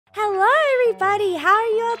Hello everybody, how are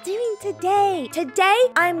you all doing today? Today,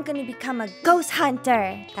 I'm gonna become a ghost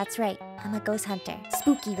hunter. That's right, I'm a ghost hunter.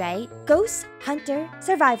 Spooky, right? Ghost hunter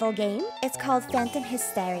survival game. It's called Phantom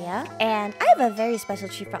Hysteria, and I have a very special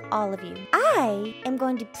treat for all of you. I am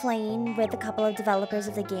going to be playing with a couple of developers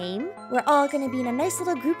of the game. We're all gonna be in a nice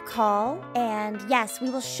little group call, and yes, we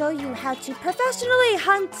will show you how to professionally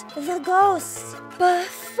hunt the ghosts.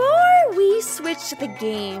 Before we switch to the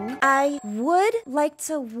game, I would like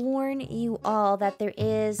to warn you all that there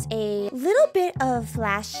is a little bit of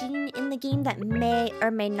flashing in the game that may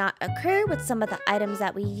or may not occur with some of the items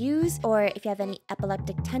that we use, or if you have any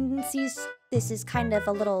epileptic tendencies, this is kind of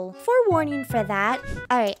a little forewarning for that.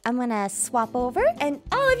 Alright, I'm gonna swap over and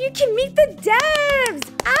all of you can meet the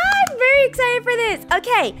devs! I'm very excited for this!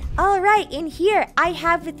 Okay, alright, in here I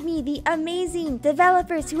have with me the amazing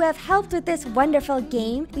developers who have helped with this wonderful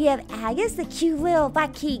game. We have Agus, the cute little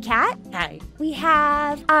black kitty cat. Hi. We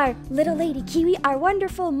have our little lady Kiwi, our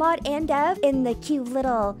wonderful mod and dev in the cute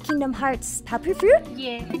little Kingdom Hearts Papu Fruit.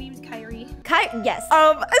 Yeah, my name's Kyrie. Yes.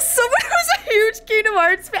 Someone who's a huge Kingdom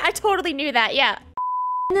Hearts fan. I totally knew that, yeah.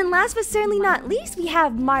 And then last but certainly not least, we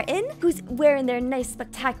have Martin, who's wearing their nice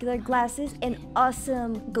spectacular glasses and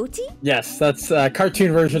awesome goatee. Yes, that's a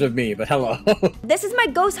cartoon version of me, but hello. This is my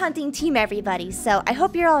ghost hunting team, everybody, so I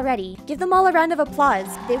hope you're all ready. Give them all a round of applause.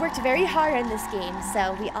 They worked very hard on this game,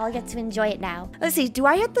 so we all get to enjoy it now. Let's see,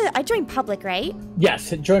 I joined public, right?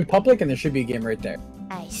 Yes, join public and there should be a game right there.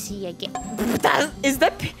 I see a game. Is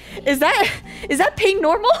that ping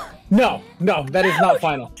normal? No, that is not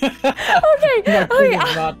final. Okay, My okay.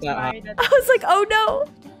 is not that high. I was like, oh no.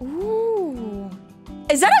 Ooh.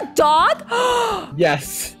 Is that a dog?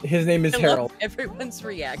 Yes, his name is I Harold. love everyone's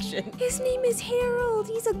reaction. His name is Harold.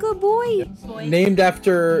 He's a good boy. Named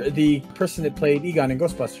after the person that played Egon in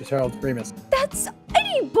Ghostbusters, Harold Ramis. And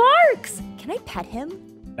he barks. Can I pet him?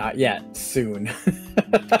 Not yet, soon.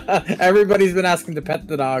 Everybody's been asking to pet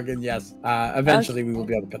the dog, and yes, eventually we will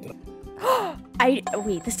be able to pet the dog.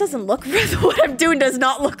 Wait, this doesn't look right. What I'm doing does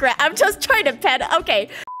not look right. I'm just trying to pet it. Okay.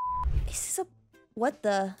 This is what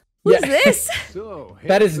the? Who's this?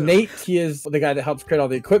 That is Nate. He is the guy that helps create all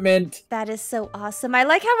the equipment. That is so awesome. I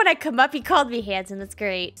like how when I come up, he called me handsome. That's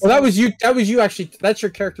great. Well, that was you actually. That's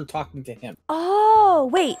your character talking to him. Oh,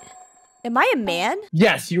 wait. Am I a man?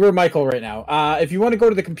 Yes, you were Michael right now. If you want to go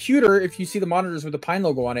to the computer, if you see the monitors with the Pine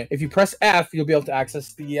logo on it, if you press F, you'll be able to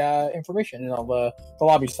access the information and all the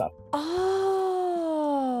lobby stuff.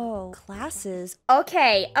 Oh, classes.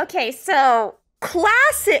 Okay, so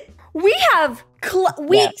classes. We have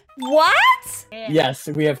Yes. What? Yes,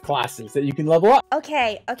 we have classes that you can level up.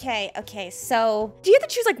 Okay. So, do you have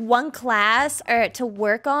to choose like one class or to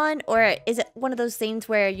work on, or is it one of those things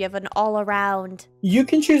where you have an all-around? You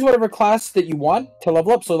can choose whatever class that you want to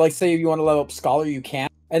level up. So, like, say if you want to level up Scholar, you can.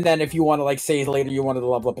 And then if you want to, like, say later you wanted to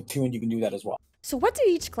level up a Toon, you can do that as well. So what do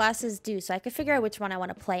each classes do so I can figure out which one I want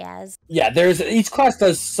to play as? Yeah, each class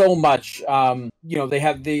does so much. You know,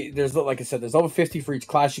 there's like I said, there's level 50 for each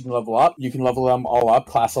class you can level up. You can level them all up.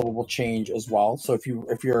 Class level will change as well. So if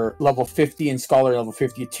you're level 50 in Scholar, level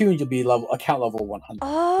 50 at Toon, you'll be account level 100.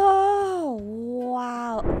 Oh,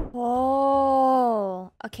 wow.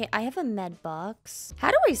 Oh, okay. I have a med box. How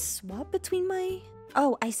do I swap between my?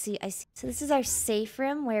 Oh, I see. So this is our safe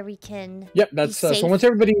room where we can. Yep, that's so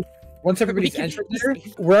once everybody's entered there,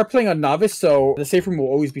 we're playing on novice, so the safe room will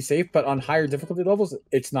always be safe, but on higher difficulty levels,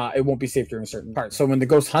 it won't be safe during a certain part. So when the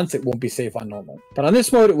ghost hunts, it won't be safe on normal. But on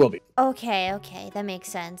this mode, it will be. Okay, that makes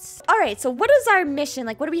sense. All right, so what is our mission?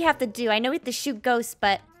 Like, what do we have to do? I know we have to shoot ghosts,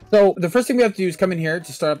 but... So the first thing we have to do is come in here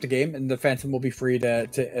to start up the game, and the Phantom will be free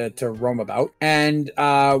to roam about. And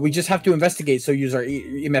we just have to investigate. So use our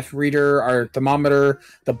EMF reader, our thermometer,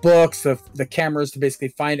 the books, the cameras to basically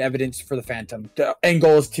find evidence for the Phantom. The end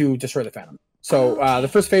goal is to destroy the Phantom. So the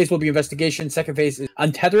first phase will be investigation. Second phase is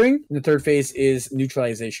untethering, and the third phase is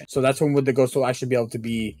neutralization. So that's when the ghost will actually be able to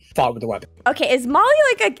be fought with the weapon. Okay, is Molly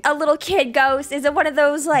like a little kid ghost? Is it one of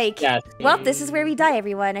those like? Yes. Well, this is where we die,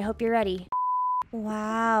 everyone. I hope you're ready.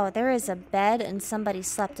 Wow, there is a bed and somebody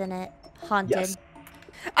slept in it. Haunted. Yes.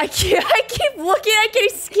 I keep looking, I'm getting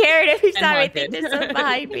scared every time I think there's something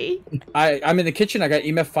behind me. I'm in the kitchen. I got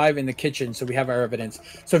EMF 5 in the kitchen, so we have our evidence.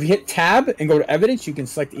 So if you hit tab and go to evidence, you can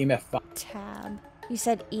select EMF 5. Tab. You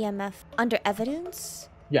said EMF under evidence?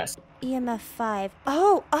 Yes. EMF 5.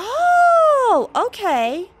 Oh,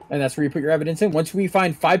 okay. And that's where you put your evidence in. Once we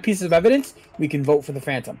find 5 pieces of evidence, we can vote for the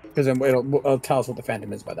Phantom, because it'll tell us what the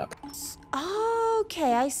Phantom is by that point.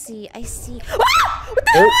 Okay, I see. Ah! What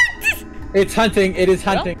the hell? It's hunting. It is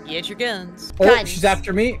hunting. Well, get your guns. Oh, guns. She's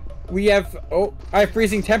after me. I have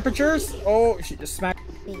freezing temperatures. Oh, she just smacked.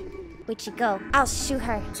 Where'd she go? I'll shoot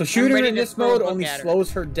her. So shooting her ready in to this throw a mode book only at her.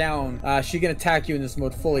 slows her down. She can attack you in this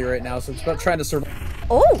mode fully right now, so it's about trying to survive.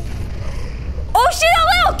 Oh! Oh, she's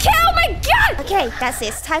a little kid! Oh my god! Okay, that's it.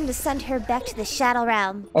 It's time to send her back to the Shadow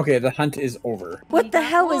Realm. Okay, the hunt is over. What the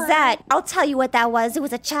hell was that? I'll tell you what that was. It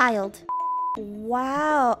was a child.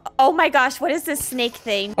 Wow. Oh my gosh, what is this snake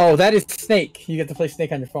thing? Oh, that is Snake. You get to play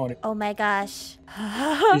Snake on your phone. Oh my gosh.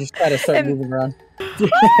 You just gotta start moving around.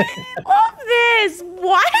 Love this!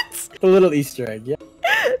 What? A little Easter egg, yeah.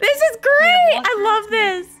 This is great! I love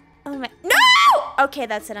this! Oh my— No! Okay,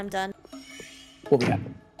 that's it. I'm done. What we have?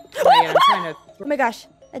 Sorry, I'm trying to. Oh my gosh,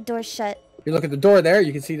 the door's shut. You look at the door there,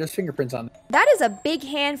 you can see there's fingerprints on it. That is a big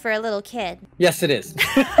hand for a little kid. Yes, it is.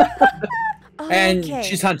 Oh, And okay.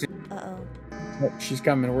 she's hunting. Uh-oh. Oh, she's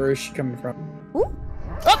coming. Where is she coming from? Ooh.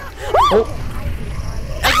 Oh,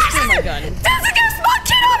 I just threw my gun. There's a small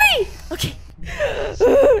kid on me! Okay.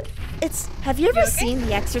 It's— have you ever seen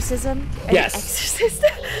The Exorcism? Or Yes. The Exorcist?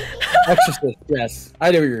 Exorcist, yes. I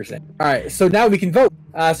know what you were saying. All right, so now we can vote.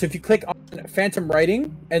 So if you click on Phantom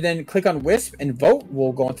Writing and then click on Wisp and vote,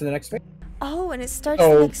 we'll go on to the next phase. Oh, and it starts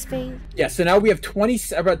Oh. the next phase. Yeah, so now we have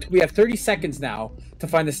 30 seconds now to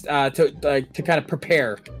find this, to kind of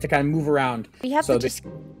prepare, to kind of move around. We have So to the- just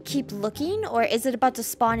keep looking, or is it about to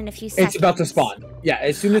spawn in a few seconds? It's about to spawn. Yeah,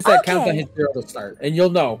 as soon as that Okay. countdown hits 0, it'll start. And you'll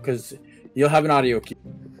know, because you'll have an audio cue.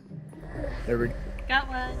 There we go. Got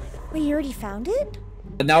one. Wait, you already found it?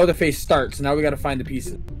 And now the phase starts. Now we got to find the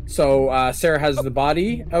pieces. So Sarah has the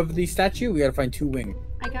body of the statue. We got to find 2 wings.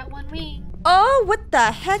 I got one wing. Oh, what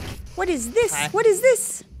the heck? What is this? Hi. What is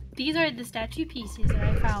this? These are the statue pieces that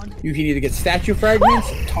I found. You can either get statue fragments,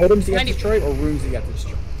 totems you have to 90. destroy, or rooms you have to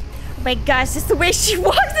destroy. Oh my gosh, just the way she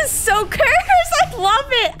walks is so cursed. I love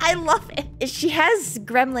it. I love it. She has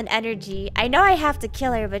gremlin energy. I know I have to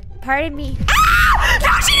kill her, but part of me— Ah!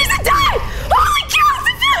 No, she needs to die! Holy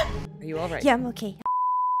cow! Are you all right? Yeah, I'm okay.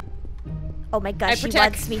 Oh my I gosh, she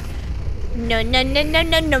protect. wants me. No, no, no, no,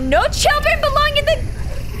 no, no, no children belong in the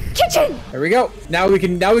kitchen. There we go. Now we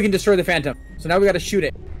can destroy the phantom. So now we got to shoot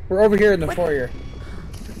it. We're over here in the foyer.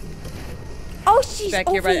 Oh, she's Back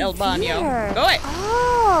here over by El Baño. here. Go away.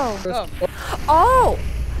 Oh. Oh, Oh.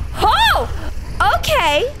 Oh.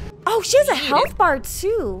 Okay. Oh, she has a health bar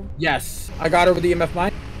too. Yes, I got her with the EMF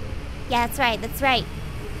mine. Yeah, that's right. That's right.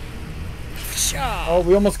 Oh,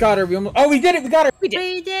 we almost got her. Oh, we did it. We got her. We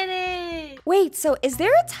did it! Wait, so is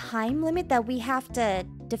there a time limit that we have to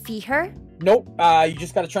defeat her? Nope. You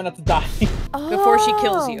just got to try not to die. Oh. before she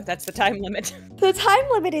kills you. That's the time limit. The time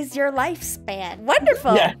limit is your lifespan.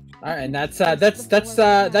 Wonderful. Yeah. All right, and that's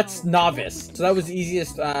novice. So that was the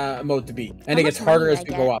easiest mode to beat, and How it gets much harder money as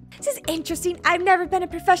do we I go get? up. This is interesting. I've never been a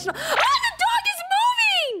professional. Oh, the dog is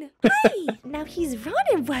moving! Hi. Now he's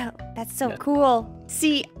running well. That's so Yeah. cool.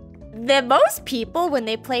 See, the most people, when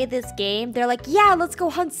they play this game, they're like, yeah, let's go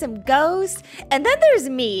hunt some ghosts. And then there's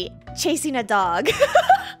me chasing a dog.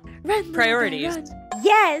 Run, Lola, Priorities. run.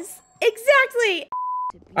 Yes, exactly.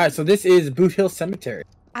 All right, so this is Boot Hill Cemetery.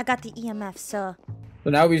 I got the EMF, so. So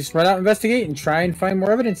now we just run out, investigate, and try and find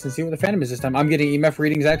more evidence and see what the phantom is this time. I'm getting EMF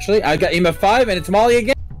readings actually. I got EMF 5, and it's Molly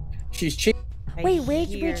again. She's cheap. Wait, where'd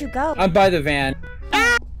you go? I'm by the van.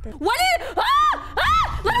 What is— Ah!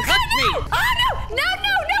 Ah! Let me Cut me. Oh, no! No,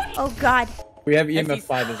 no, no! Oh, God. We have EMF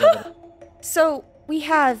 5 as evidence. So we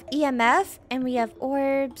have EMF and we have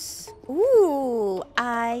orbs. Ooh,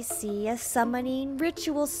 I see a summoning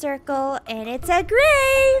ritual circle and it's a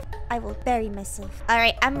grave. I will bury myself. All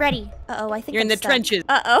right, I'm ready. Uh-oh, I think You're in I'm the stuck. trenches.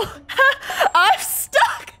 Uh-oh. I'm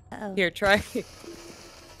stuck. Uh-oh. Here, try.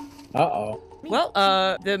 Uh-oh. Well,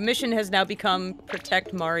 the mission has now become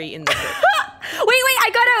protect Mari in the crypt. Wait, I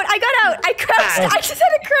got out. I crouched. I just had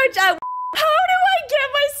to crouch out. How do I get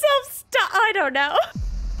myself stuck? I don't know.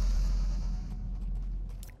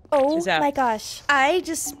 Oh She's out. my gosh. I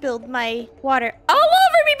just spilled my water all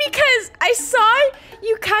over me because I saw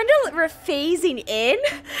you kind of were phasing in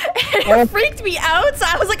and it freaked me out. So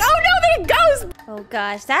I was like, oh no, there it goes. Oh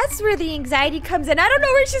gosh, that's where the anxiety comes in. I don't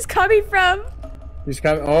know where she's coming from. She's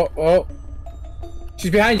coming. Oh.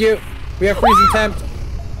 She's behind you. We have freezing temp.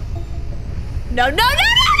 No.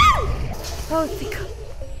 Oh, thank God.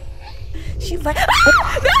 She like,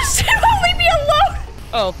 ah! No, she won't leave me alone.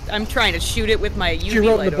 Oh, I'm trying to shoot it with my wrote UV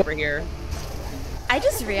in light the book. over here. I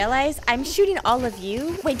just realized I'm shooting all of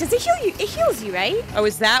you. Wait, does it heal you? It heals you, right? Oh,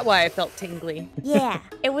 is that why I felt tingly? Yeah.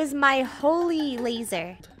 It was my holy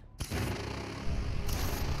laser.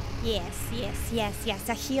 Yes.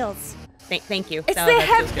 That heals. Thank you. It's Oh, the that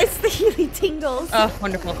feels good. it's the healing tingles. Oh,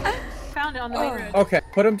 wonderful. Found it on the way road. Okay,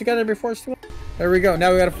 put them together before it's too late. There we go.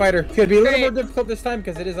 Now we gotta fight her. It's gonna be a little more difficult this time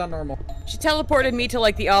because it is on normal. She teleported me to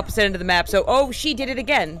like the opposite end of the map. So, oh, she did it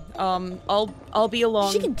again. I'll be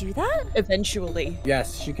along. She can do that? Eventually.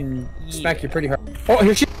 Yes, she can smack you pretty hard. Oh,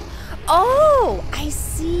 here she. Oh, I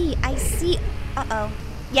see. I see. Uh-oh.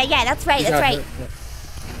 Yeah, that's right. That's right. Yeah.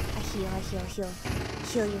 I heal.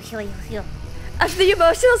 Heal you. Of the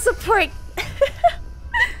emotional support.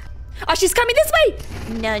 Oh, she's coming this way.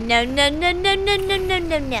 No.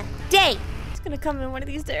 Day. She's gonna come in one of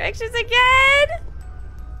these directions again.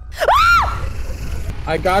 Ah!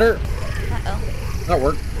 I got her. Uh-oh. That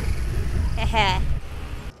worked.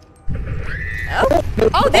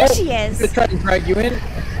 Oh, there she is. Just try to drag you in.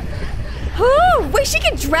 Oh, wait, she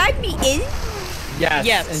can drag me in?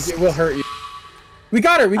 Yes. And it will hurt you. We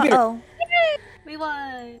got her. We beat her. We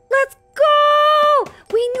won. Let's go!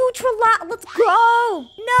 We neutralized. Let's go!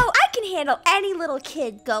 No, I can handle any little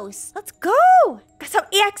kid ghost. Let's go! Got some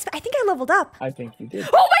EX. I think I leveled up. I think you did.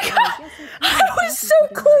 Oh my god! I was so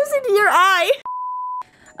close into your eye.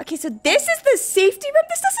 Okay, so this is the safety room.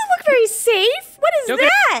 This doesn't look very safe. What is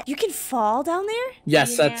that? You can fall down there?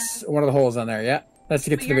 Yes, that's one of the holes on there. Yeah, that's to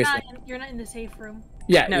get to the basement. You're not in the safe room.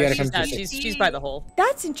 Yeah, No, you gotta she's come not. to the She's by the hole.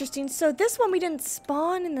 That's interesting. So this one we didn't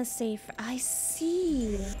spawn in the safe. I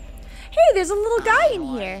see. Hey, there's a little guy in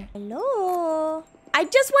here. Hello. I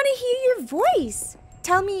just want to hear your voice.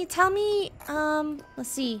 Tell me, let's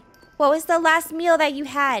see. What was the last meal that you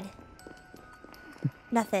had?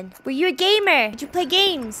 Nothing. Were you a gamer? Did you play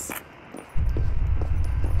games?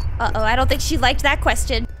 Uh-oh, I don't think she liked that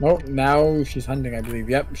question. Oh, now she's hunting, I believe.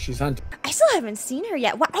 Yep, she's hunting. I still haven't seen her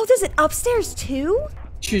yet. What? Oh, there's it upstairs too?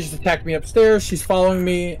 She just attacked me upstairs. She's following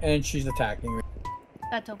me, and she's attacking me.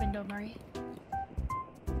 That's a window, Murray.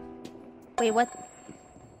 Wait, what?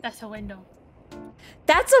 That's a window.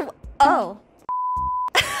 That's a... Oh.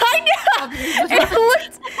 I know! It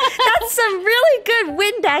looked... That's some really good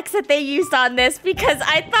Windex that they used on this because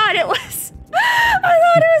I thought it was...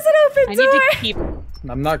 an open door. I need to keep...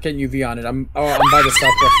 I'm not getting UV on it. I'm by the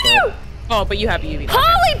southwest door. Oh, but you have UV.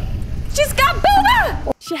 Holly! She's got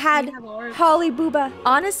booba! She had Holly booba.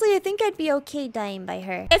 Honestly, I think I'd be okay dying by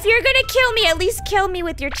her. If you're gonna kill me, at least kill me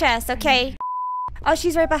with your chest, okay? Oh,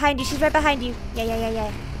 she's right behind you. She's right behind you.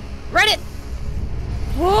 Yeah. Run it!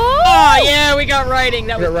 Whoa! Oh, yeah, we got riding.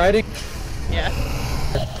 That was... riding? Yeah.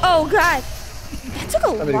 Oh, God. That took a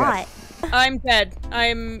lot. I'm dead.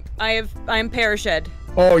 I'm perished.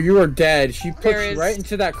 Oh, you are dead. She put There you is- right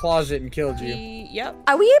into that closet and killed you. Yep.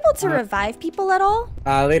 Are we able to revive people at all?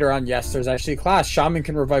 Later on, yes, there's actually a class. Shaman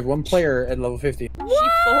can revive one player at level 50. She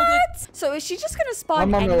folded. So is she just gonna spawn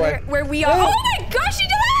I'm on my anywhere way. where we are? Oh my gosh, she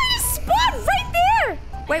just spawned right there!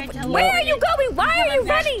 Wait, where are you going? Why are you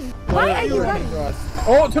running? Why are you running?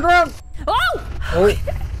 Oh, turn around! Oh! Oh,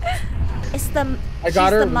 It's the... I got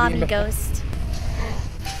she's her. the mommy ghost.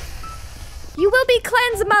 You will be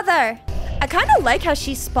cleansed, mother! I kind of like how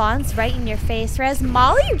she spawns right in your face, whereas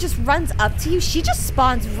Molly just runs up to you. She just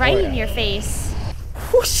spawns right in your face.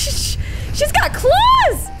 Ooh, she's got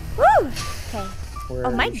claws! Woo! Okay.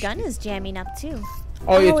 Oh, my gun is jamming up too.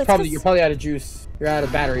 Oh, it's probably 'cause- you're probably out of juice. You're out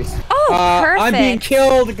of batteries. Oh, perfect. I'm being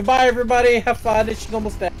killed. Goodbye, everybody. Have fun. She's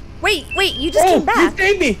almost dead. Wait, you just came back. You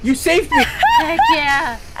saved me. You saved me. Heck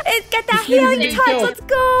yeah. Get that You healing saved me. touch. Let's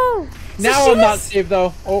go. So Now she I'm not was- saved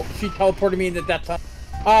though. Oh, she teleported me into that time.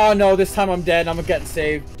 Oh no, this time I'm dead. I'm getting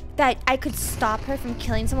saved. That I could stop her from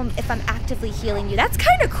killing someone if I'm actively healing you. That's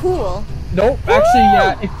kind of cool. Nope.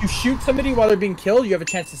 Actually, if you shoot somebody while they're being killed, you have a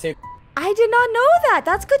chance to save. I did not know that.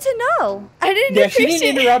 That's good to know. I didn't Yeah, she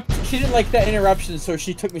appreciate didn't interrupt. She didn't like that interruption, so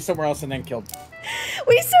she took me somewhere else and then killed me.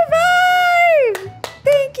 We survived!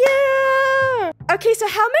 Thank you! Okay, so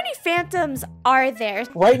how many phantoms are there?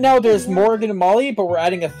 Right now, there's Morgan and Molly, but we're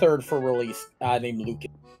adding a third for release, named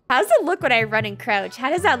Lucas. How does it look when I run and crouch? How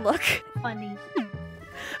does that look? Funny.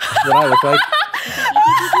 What I look like?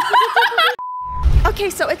 Okay,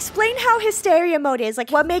 so explain how hysteria mode is.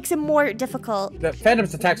 Like, what makes it more difficult? The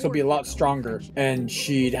Phantom's attacks will be a lot stronger, and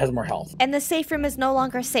she has more health. And the safe room is no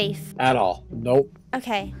longer safe. At all. Nope.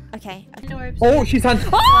 Okay. Oh, she's on.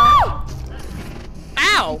 Oh!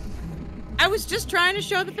 Ow! I was just trying to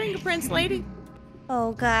show the fingerprints, lady.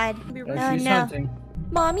 Oh, God. Yeah, she's no. hunting.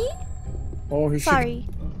 Mommy? Oh, he's Sorry.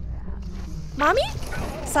 Mommy?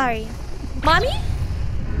 Sorry. Mommy?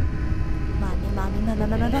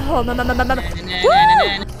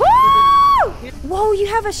 Woo! Woo! Whoa, you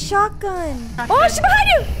have a shotgun. Oh, she's behind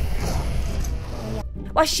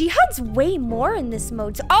you! Wow, she hunts way more in this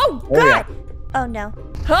mode. Oh, God! yeah. Oh, no.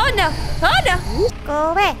 Oh, no. Oh, no.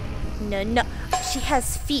 Go away. No. She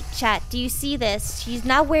has feet, chat. Do you see this? She's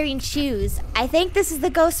not wearing shoes. I think this is the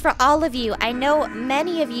ghost for all of you. I know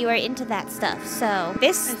many of you are into that stuff, so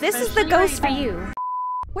this is the Especially ghost right for now. you.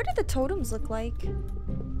 What do the totems look like?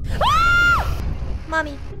 Ah!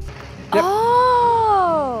 Mommy. Yep.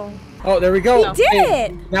 Oh! Oh, there we go. We did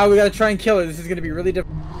it! Now we gotta try and kill her. This is gonna be really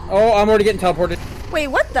difficult. Oh, I'm already getting teleported. Wait,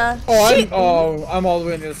 what the? Oh, I'm all the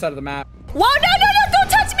way on the other side of the map. Whoa, no, don't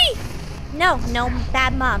touch me! No,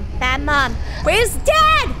 bad mom, Where's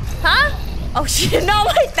Dad? Huh? Oh, she did not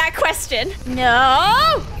like that question.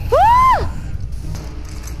 No! Woo!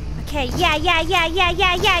 Okay, yeah.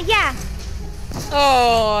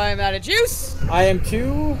 Oh, I'm out of juice. I am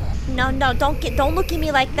too. No, don't look at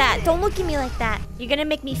me like that. Don't look at me like that. You're gonna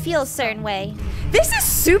make me feel a certain way. This is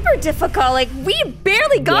super difficult. Like, we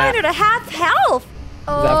barely got her to half health.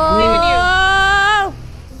 Oh!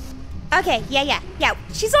 Okay, yeah.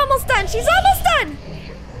 She's almost done.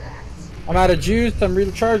 I'm out of juice. I'm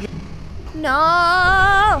recharging.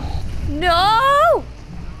 No!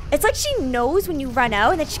 It's like she knows when you run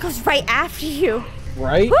out and then she goes right after you.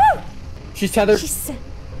 Right? Woo! She's tethered. She's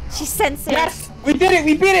sensitive. Yes! We did it!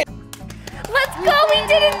 We beat it! Let's go! We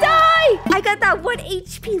didn't die! I got that 1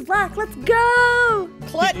 HP luck. Let's go!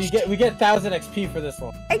 Clutch. We get 1000 XP for this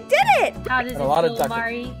one. I did it! How does it A lot of feel, duck-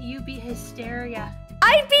 Mari? You beat Hysteria.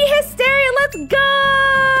 I beat Hysteria! Let's go!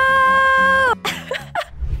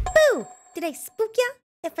 Boo! Did I spook ya?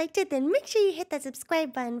 If I did, then make sure you hit that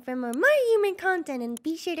subscribe button for more Yume content, and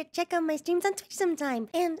be sure to check out my streams on Twitch sometime.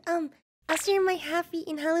 And I'll share my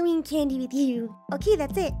half-eaten Halloween candy with you. Okay,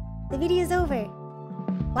 that's it. The video's over.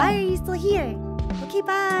 Why are you still here? Okay,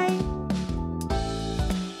 bye.